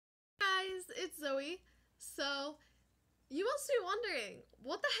it's Zoe. So, you must be wondering,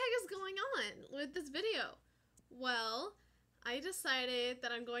 what the heck is going on with this video? Well, I decided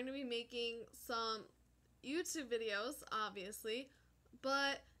that I'm going to be making some YouTube videos, obviously,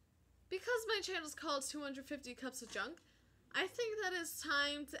 but because my channel is called 250 Cups of Junk, I think that it's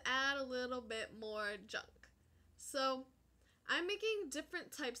time to add a little bit more junk. So, I'm making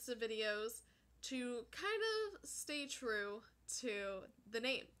different types of videos to kind of stay true to the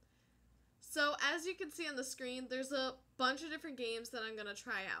name. So as you can see on the screen, there's a bunch of different games that I'm going to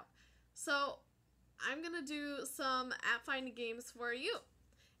try out. So I'm going to do some app finding games for you.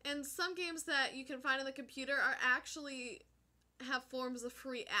 And some games that you can find on the computer are actually have forms of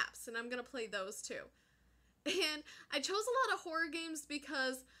free apps, and I'm going to play those too. And I chose a lot of horror games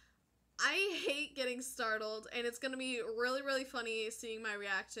because I hate getting startled, and it's going to be really, really funny seeing my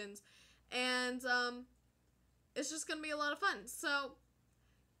reactions. And it's just going to be a lot of fun. So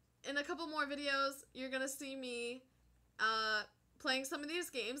in a couple more videos, you're going to see me playing some of these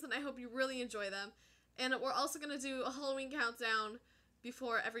games, and I hope you really enjoy them. And we're also going to do a Halloween countdown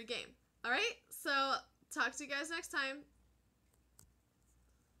before every game. Alright? So, talk to you guys next time.